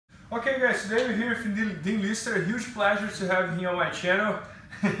Okay guys, today we're here with Dean Lister. A huge pleasure to have him on my channel.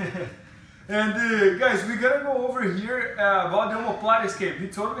 And guys, we're gonna go over here about the Omoplata escape. He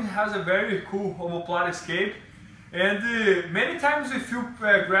told me he has a very cool Omoplata escape. And many times we feel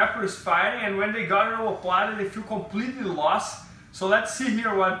grapplers fighting, and when they got an Omoplata, they feel completely lost. So let's see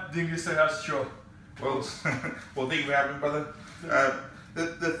here what Dean Lister has to show. Well, thank you for having me, brother.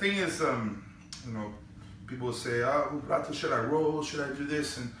 The thing is, you know, people will say, oh, should I roll? Should I do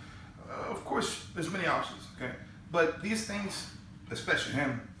this? And of course, there's many options, okay? But these things, especially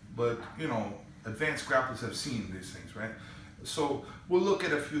him, but you know, advanced grapplers have seen these things, right? So we'll look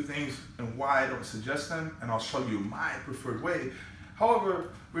at a few things and why I don't suggest them, and I'll show you my preferred way.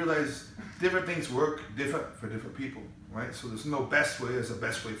 However, realize different things work different for different people, right? So there's no best way, there's a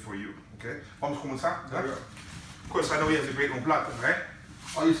best way for you, okay? Vamos começar? Right? Of course, I know he has a great Omoplata, right?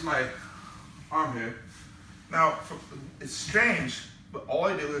 I'll use my arm here. Now, it's strange, but all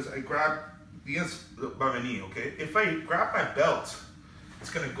I do is I grab by my knee, okay? If I grab my belt, it's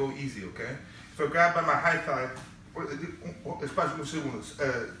gonna go easy, okay? If I grab by my high thigh, if I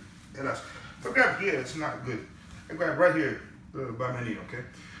grab here, it's not good. I grab right here by my knee, okay?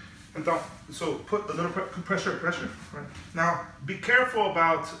 And so put a little pressure, right? Now, be careful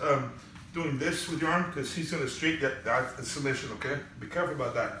about doing this with your arm, because he's gonna straighten that submission, okay? Be careful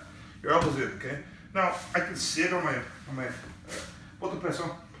about that. Your elbows in, okay? Now, I can sit on my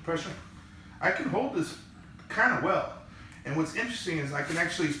pressure. I can hold this kind of well. And what's interesting is I can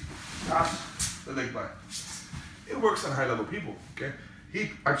actually pass the leg by. It works on high level people, okay?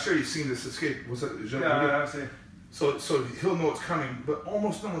 I'm sure you've seen this escape. Was it? Yeah, I've seen. So he'll know it's coming, but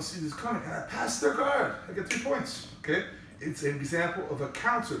almost no one sees this coming. And I pass their guard. I get 3 points, okay? It's an example of a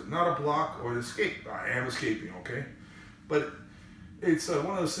counter, not a block or an escape. I am escaping, okay? But it's one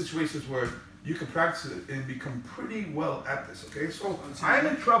of those situations where you can practice it and become pretty well at this, okay? So I'm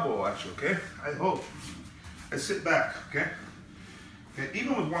in trouble, actually, okay? I hope. I sit back, okay?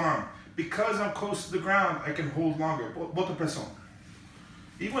 Even with one arm, because I'm close to the ground, I can hold longer. Bota pressão.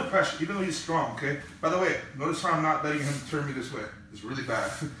 Even with pressure, even though he's strong, okay? By the way, notice how I'm not letting him turn me this way. It's really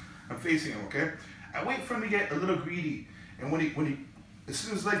bad. I'm facing him, okay? I wait for him to get a little greedy, and when he, as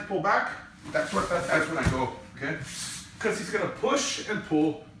soon as his legs pull back, that's when I go, okay? Because he's gonna push and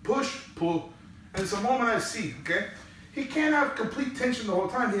pull, push, pull, and it's a moment I see, okay? He can't have complete tension the whole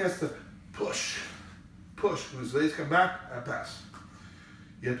time. He has to push. When his legs come back, I pass.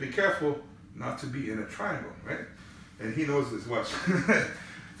 You have to be careful not to be in a triangle, right? And he knows this. Watch.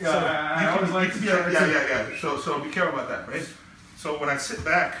 Yeah, so I always like to be. Yeah. So be careful about that, right? So when I sit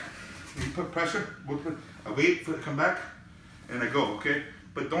back, you put pressure. I wait for it to come back, and I go, okay?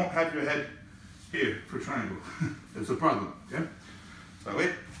 But don't have your head here for triangle. There's a problem, okay? So I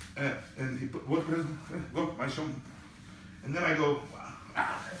wait, and he put go my shoulder, and then I go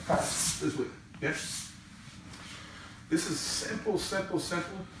pass this way, yeah. This is simple.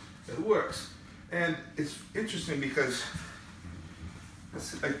 It works. And it's interesting because I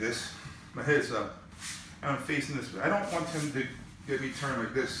sit like this, my head's up, and I'm facing this way. I don't want him to get me turned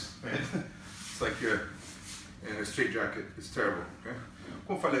like this, right? It's like you're in a straight jacket. It's terrible, okay?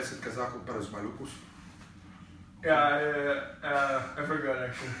 Como falece casaco para os malucos? Yeah, I forgot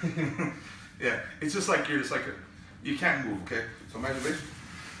actually. Yeah, it's just like you can't move, okay? So imagine this.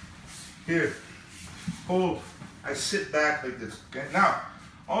 Here, hold. I sit back like this, okay? Now,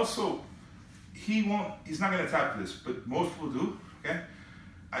 also, he's not gonna tap this, but most people do, okay?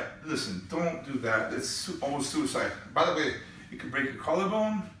 Listen, don't do that. It's almost suicide. By the way, you can break your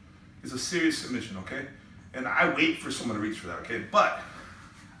collarbone. It's a serious submission, okay? And I wait for someone to reach for that, okay? But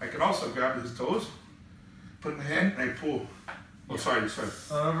I can also grab his toes, put my hand, and I pull. Oh, sorry. No.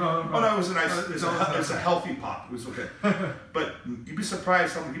 Oh no, it was a nice, it's a healthy pop. It was okay. But you'd be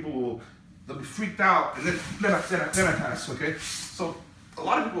surprised how many people they'll be freaked out, and then I pass, okay? So a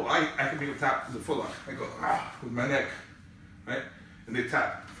lot of people, I can make them tap with the full lock. I go, with my neck, right? And they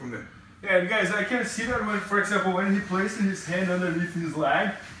tap from there. Yeah, and guys, I can see that when, for example, when he places his hand underneath his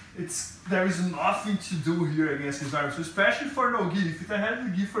leg, there is nothing to do here against his arm. So especially for no gi. If it had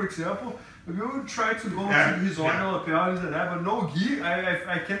the gi, for example, we would try to go to his own lapel, but no gi,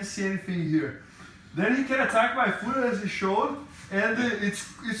 I can't see anything here. Then he can attack my foot as he showed, and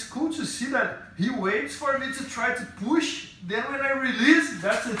it's cool to see that he waits for me to try to push. Then when I release,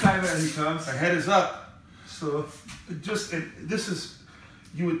 that's the time that he comes. My head is up. So this is,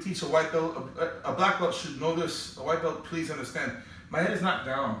 you would teach a white belt, a black belt should know this. A white belt, please understand. My head is not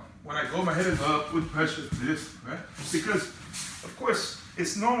down. When I go, my head is up with pressure to this, right? Because, of course,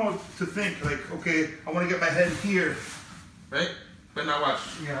 it's normal to think like, okay, I want to get my head here, right? But now watch.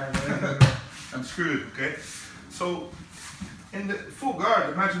 Yeah. I'm screwed, okay? So In the full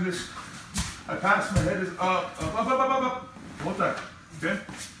guard, imagine this. I pass, my head is up, up. Hold that, okay?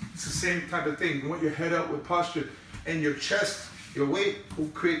 It's the same type of thing. You want your head up with posture, and your chest, your weight will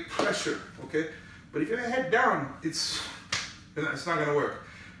create pressure, okay? But if you have your head down, it's not gonna work.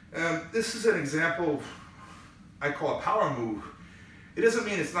 This is an example I call a power move. It doesn't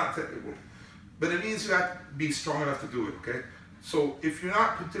mean it's not technical, but it means you have to be strong enough to do it, okay? So if you're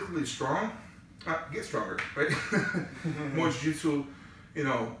not particularly strong, get stronger, right? More jiu-jitsu, you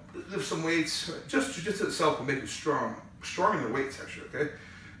know, lift some weights. Just jiu-jitsu itself will make you strong. Strong in the weights, actually, okay?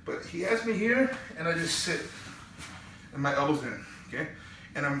 But he has me here, and I just sit, and my elbows in, okay?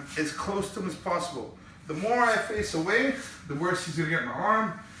 And I'm as close to him as possible. The more I face away, the worse he's gonna get my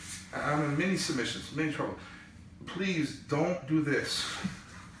arm. I'm in many submissions, many trouble. Please don't do this.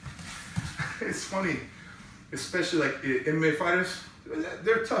 It's funny, especially like MMA fighters.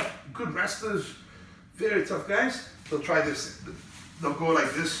 They're tough, good wrestlers, very tough guys. They'll try this. They'll go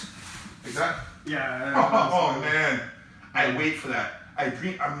like this, like that. Yeah. Oh man, I wait for that.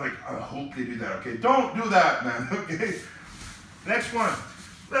 I'm like, I hope they do that. Okay, don't do that, man. Okay. Next one.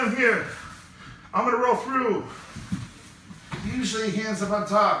 Down here. I'm gonna roll through. Usually hands up on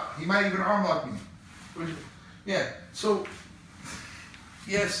top. He might even arm lock me. Yeah. So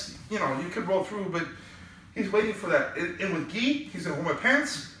yes, you know, you could roll through, but he's waiting for that. And with gi, he's gonna hold my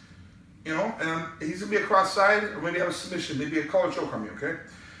pants, you know, and he's gonna be a cross side, or maybe have a submission, maybe a collar choke on me, okay?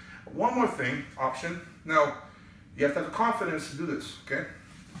 One more thing, option. Now, you have to have the confidence to do this, okay?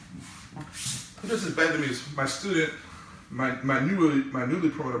 This is Vietnamese. My student, my newly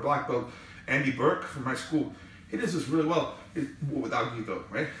promoted black belt, Andy Burke from my school. He does this really well, without gi though,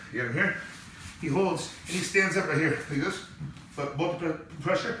 right? You got him here. He holds and he stands up right here, like this. But both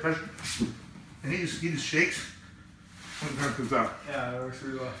pressure, and he just shakes when the time comes out. Yeah, that works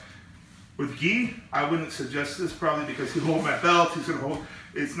really well. With gi, I wouldn't suggest this probably because he'll hold my belt. He's gonna hold.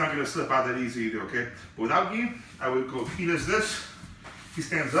 It's not gonna slip out that easy either, okay? But without gi, I would go. He does this. He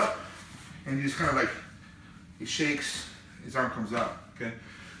stands up, and he just kind of like he shakes. His arm comes out. Okay.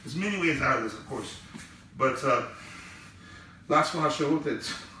 There's many ways out of this, of course. But last one I'll show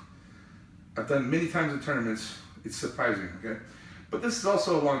that I've done many times in tournaments. It's surprising, okay? But this is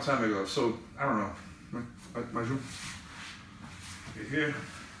also a long time ago, so I don't know. My okay, here.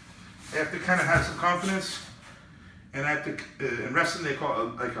 I have to kind of have some confidence, and I have to, in wrestling they call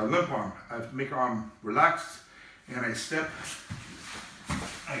it like a limp arm. I have to make arm relaxed, and I step.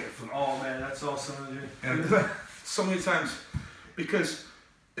 I get foot. Oh man, that's awesome. And so many times, because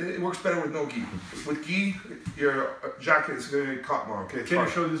it works better with no gi. With gi, your jacket is going to get caught more, okay? Can you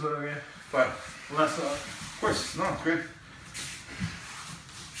show this one again? But less of course, no, it's good.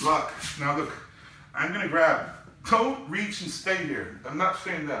 Lock. Now look, I'm going to grab. Don't reach and stay here. I'm not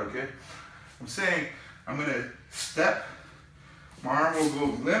saying that, okay? I'm saying I'm going to step. My arm will go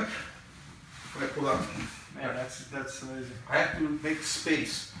limp when I pull out. Man, that's amazing. I have to make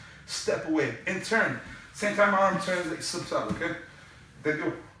space. Step away and turn. Same time my arm turns, it slips out, okay? Then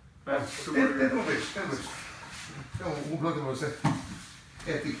go. Then você.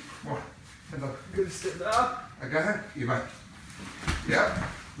 É aqui. More. Good to stand up. Agarra e vai. Yeah,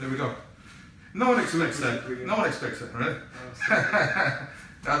 there we go. No one expects that. No one expects that, right?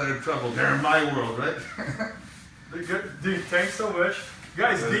 Now they're in trouble. They're in my world, right? Dude, thanks so much.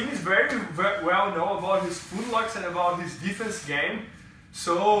 Guys, Dean is very well known about his footlocks and about his defense game.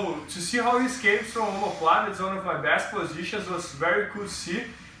 So to see how he escapes from Omoplata, it's one of my best positions, was very cool to see.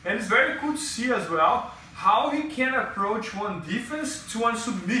 And it's very cool to see as well how he can approach one defense to one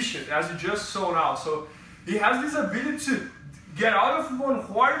submission, as you just saw now. So he has this ability to get out of one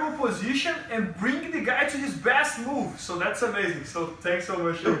horrible position and bring the guy to his best move. So that's amazing. So thanks so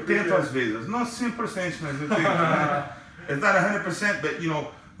much. Eu tento às vezes, not 100%, mas eu tento. It's not 100%, but you know,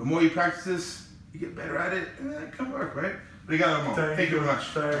 the more you practice this, you get better at it, and it can work, right? Obrigado, irmão. Thank you very much.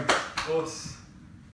 Thanks.